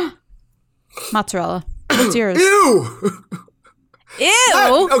 Mozzarella. What's yours? Ew!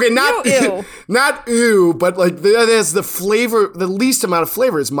 Ew! Not ew, but like there's the flavor, the least amount of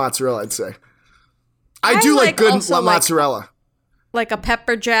flavor is mozzarella, I'd say. I do like good mozzarella. Like a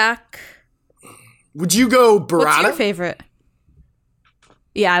pepper jack. Would you go burrata? What's your favorite?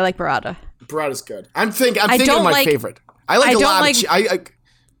 Yeah, I like burrata. Burrata's good. I'm thinking of my favorite. I like a lot of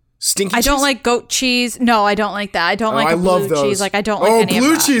stinky cheese? I don't like goat cheese. No, I don't like that. I don't like blue cheese. Like, I don't like any of that.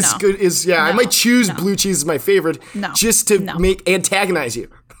 Blue cheese is good. I might choose blue cheese as my favorite just to antagonize you.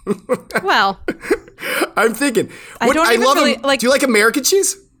 Well, I'm thinking. I don't even really like. Do you like American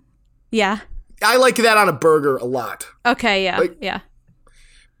cheese? Yeah. I like that on a burger a lot. Okay, yeah, yeah.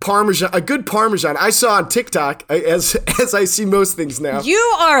 Parmesan, a good Parmesan. I saw on TikTok, as I see most things now. You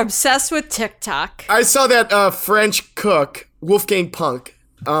are obsessed with TikTok. I saw that French cook, Wolfgang Puck.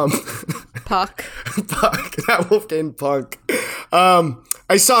 Puck, not Wolfgang Puck.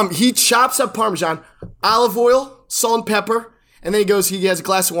 I saw him. He chops up Parmesan, olive oil, salt and pepper, and then he has a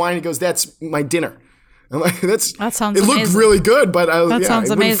glass of wine. He goes, "That's my dinner." I'm like, that sounds. It looked really good, but that sounds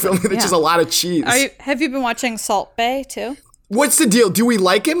amazing. It's just a lot of cheese. Have you been watching Salt Bae too? What's the deal? Do we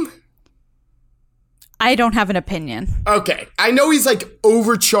like him? I don't have an opinion. Okay, I know he's like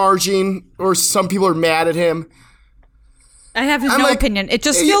overcharging, or some people are mad at him. I have no opinion. It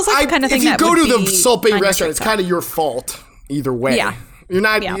just feels like the kind of thing that would be. If you go to the Salt Bae restaurant, it's kind of your fault either way. Yeah, you're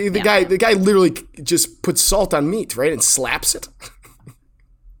not the guy literally just puts salt on meat, right, and slaps it.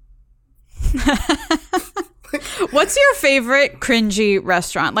 What's your favorite cringy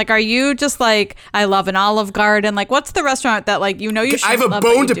restaurant? Like, are you just like, I love an Olive Garden? Like, what's the restaurant that like you should? I have a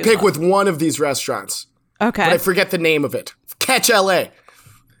bone to pick with one of these restaurants. Okay, but I forget the name of it. Catch LA.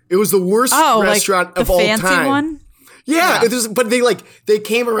 It was the worst restaurant of all time. The fancy one. Yeah. But they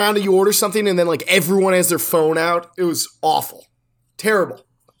came around and you order something and then like everyone has their phone out. It was awful, terrible.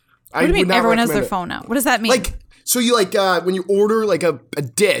 What do you mean everyone has their phone out? What does that mean? Like, so you when you order like a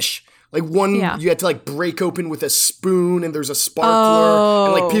dish. Like you had to like break open with a spoon and there's a sparkler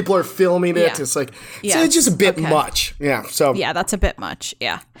and like people are filming it. It's like, it's just a bit much. Yeah. So yeah, that's a bit much.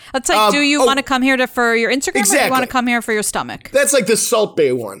 Yeah. That's like, do you want to come here for your Instagram or do you want to come here for your stomach? That's like the Salt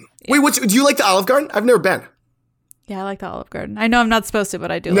Bae one. Yeah. Wait, do you like the Olive Garden? I've never been. Yeah, I like the Olive Garden. I know I'm not supposed to,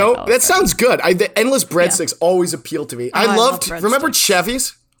 but I do. No, like Olive Garden. Sounds good. The endless breadsticks always appeal to me. I loved, remember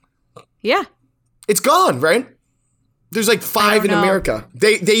Chevy's? Yeah. It's gone, right? There's like 5 in America.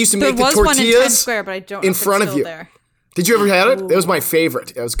 They used to make the tortillas one in Times Square, but I don't know in front of you. There. Did you ever have it? That was my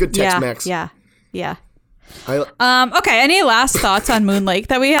favorite. It was good Tex-Mex. Yeah. Okay. Any last thoughts on Moon Lake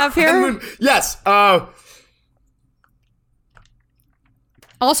that we have here? Yes.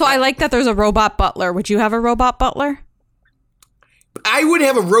 Also, I like that there's a robot butler. Would you have a robot butler? I would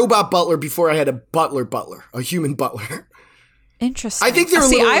have a robot butler before I had a butler, a human butler. Interesting. I think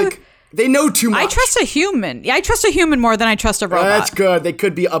they're they know too much. I trust a human. Yeah, I trust a human more than I trust a robot. That's good. They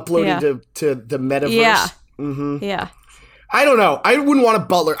could be uploaded to the metaverse. Yeah. Mm-hmm. Yeah. I don't know. I wouldn't want a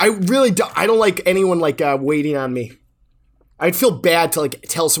butler. I really don't. I don't like anyone like waiting on me. I'd feel bad to like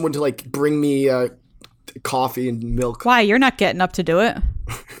tell someone to like bring me coffee and milk. Why? You're not getting up to do it.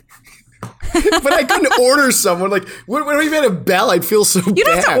 But I couldn't order someone. Like, when we made a bell, I'd feel so bad. You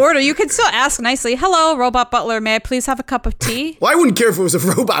don't have to order. You could still ask nicely. Hello, robot butler. May I please have a cup of tea? Well, I wouldn't care if it was a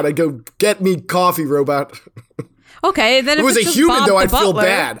robot. I'd go, get me coffee, robot. Okay, then if it was a human, Bob, though, I'd feel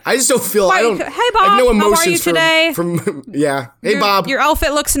bad. I just don't feel. Hey, Bob. I have no emotions how are you today? Hey, Bob. Your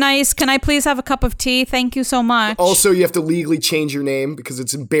outfit looks nice. Can I please have a cup of tea? Thank you so much. Also, you have to legally change your name because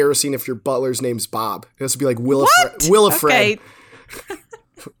it's embarrassing if your butler's name's Bob. It has to be like Willifred. Okay.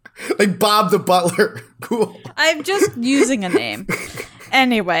 Like Bob the Butler. Cool. I'm just using a name.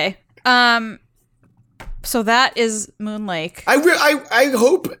 Anyway, so that is Moon Lake. I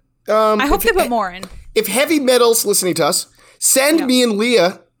hope. I hope they put more in. If Heavy Metal's listening to us, send me and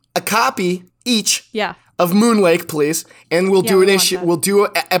Leah a copy each of Moon Lake, please, and we'll do an issue. We'll do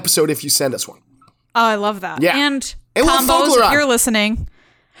an episode if you send us one. Oh, I love that. Yeah. And combos, if you're listening.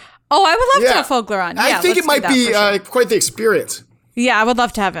 Oh, I would love to have Fogler on. I think it might be quite the experience. Yeah, I would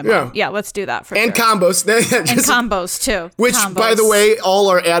love to have him on. Yeah, let's do that for sure. And combos. And combos, too. Which, by the way, all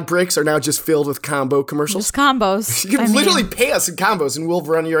our ad breaks are now just filled with combo commercials. Just combos. You can literally pay us in combos and we'll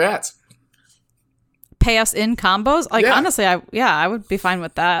run your ads. Pay us in combos? Like, honestly, I would be fine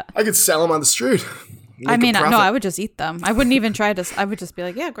with that. I could sell them on the street. I mean, no, I would just eat them. I wouldn't even try to. I would just be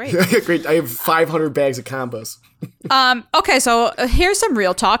like, yeah, great. Great. I have 500 bags of combos. Okay, so here's some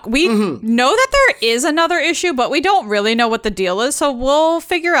real talk. We know that there is another issue, but we don't really know what the deal is. So we'll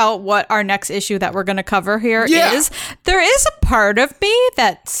figure out what our next issue that we're going to cover here is. There is a part of me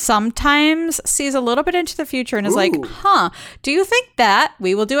that sometimes sees a little bit into the future and is like, do you think that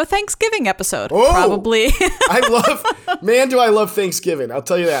we will do a Thanksgiving episode? Oh, probably. I love Thanksgiving. I'll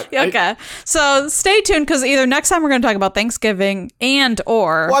tell you that. Okay. So stay tuned because either next time we're going to talk about Thanksgiving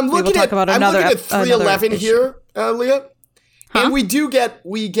or we will talk about another. I'm looking at 311 here, Leah, and we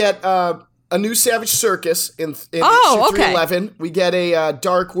get a new Savage Circus in issue 311. We get a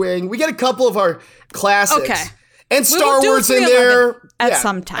Darkwing. We get a couple of our classics. Okay. And Star Wars in there. At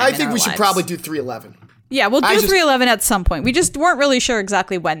some time. I think we should probably do 311. Yeah, we'll do 311 at some point. We just weren't really sure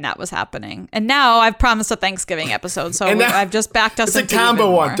exactly when that was happening. And now I've promised a Thanksgiving episode, so I've just backed us into it's a combo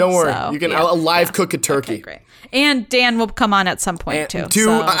even one. more. Don't worry. So, you can live cook a turkey. Okay, great. And Dan will come on at some point, too.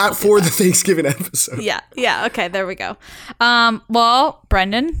 For the Thanksgiving episode. Yeah. Okay, there we go. Well,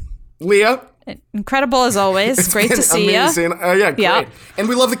 Brendan. Leah. Incredible as always. It's great to see you. Amazing. Yeah, great. Yep. And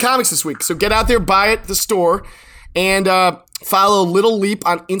we love the comics this week. So get out there, buy it at the store, and follow Little Leap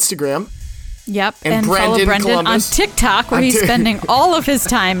on Instagram. Yep, and follow Brendan on TikTok, where he's spending all of his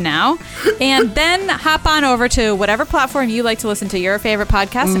time now. And then hop on over to whatever platform you like to listen to your favorite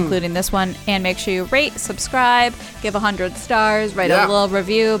podcast, including this one, and make sure you rate, subscribe, give 100 stars, write a little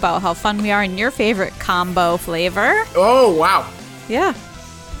review about how fun we are and your favorite combo flavor. Oh, wow. Yeah.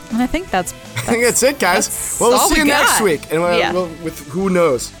 And I think that's it, guys. Well, we'll see you next week. And with who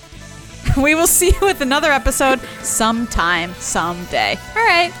knows. We will see you with another episode sometime, someday. All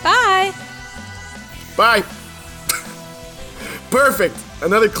right, bye. Bye. Perfect.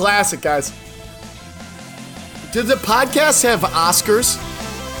 Another classic, guys. Did the podcast have Oscars?